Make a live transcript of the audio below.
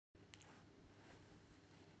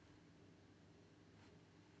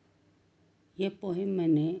ये पोएम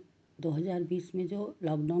मैंने 2020 में जो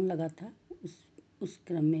लॉकडाउन लगा था उस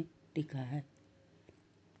क्रम में लिखा है।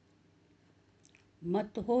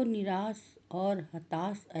 मत हो निराश और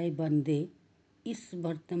हताश ऐ बंदे, इस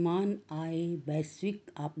वर्तमान आए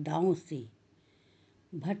वैश्विक आपदाओं से,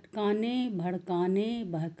 भटकाने भड़काने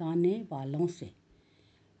बहकाने वालों से।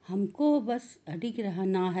 हमको बस अडिग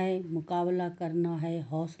रहना है, मुकाबला करना है,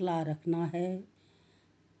 हौसला रखना है।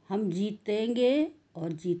 हम जीतेंगे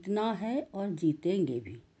और जीतना है और जीतेंगे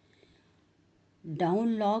भी। डाउन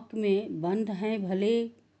लॉक में बंद हैं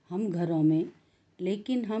भले हम घरों में,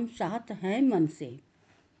 लेकिन हम साथ हैं मन से।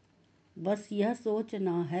 बस यह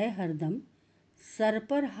सोचना है हरदम, सर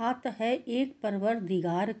पर हाथ है एक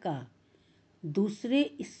परवरदिगार का, दूसरे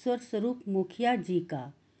ईश्वर स्वरूप मुखिया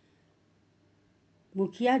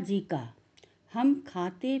जी का। हम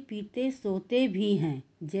खाते पीते सोते भी हैं,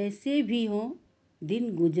 जैसे भी हों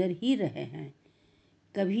दिन गुजर ही रहे हैं।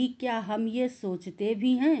 कभी क्या हम ये सोचते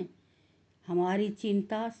भी हैं, हमारी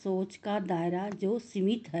चिंता सोच का दायरा जो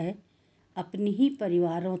सीमित है अपनी ही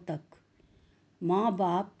परिवारों तक। माँ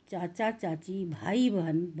बाप, चाचा चाची, भाई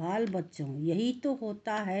बहन, बाल बच्चों, यही तो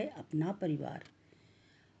होता है अपना परिवार।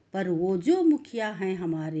 पर वो जो मुखिया हैं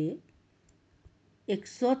हमारे,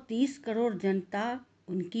 130 करोड़ जनता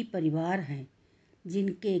उनकी परिवार हैं,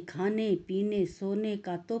 जिनके खाने पीने सोने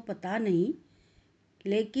का तो पता नहीं,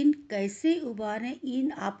 लेकिन कैसे उबारें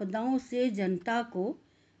इन आपदाओं से जनता को,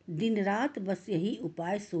 दिन रात बस यही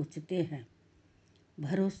उपाय सोचते हैं।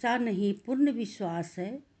 भरोसा नहीं पूर्ण विश्वास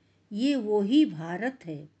है, ये वो ही भारत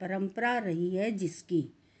है परंपरा रही है जिसकी।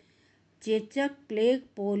 चेचक, प्लेग,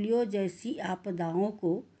 पोलियो जैसी आपदाओं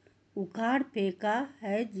को उखाड़ फेंका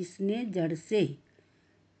है जिसने जड़ से,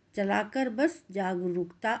 चलाकर बस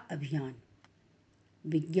जागरूकता अभियान।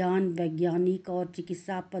 विज्ञान, वैज्ञानिक और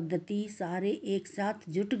चिकित्सा पद्धति सारे एक साथ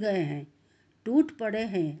जुट गए हैं, टूट पड़े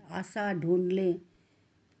हैं आशा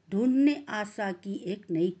ढूंढने आशा की एक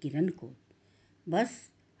नई किरण को। बस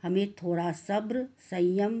हमें थोड़ा सब्र,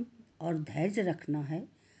 संयम और धैर्य रखना है।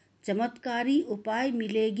 चमत्कारी उपाय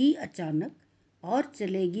मिलेगी अचानक और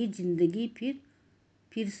चलेगी जिंदगी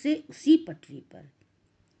फिर से उसी पटरी पर।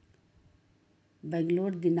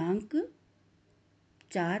 बेंगलोर, दिनांक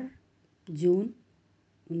 4 जून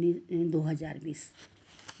 2020।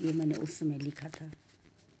 ये मैंने उस समय लिखा था।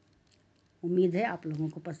 उम्मीद है आप लोगों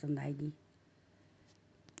को पसंद आएगी।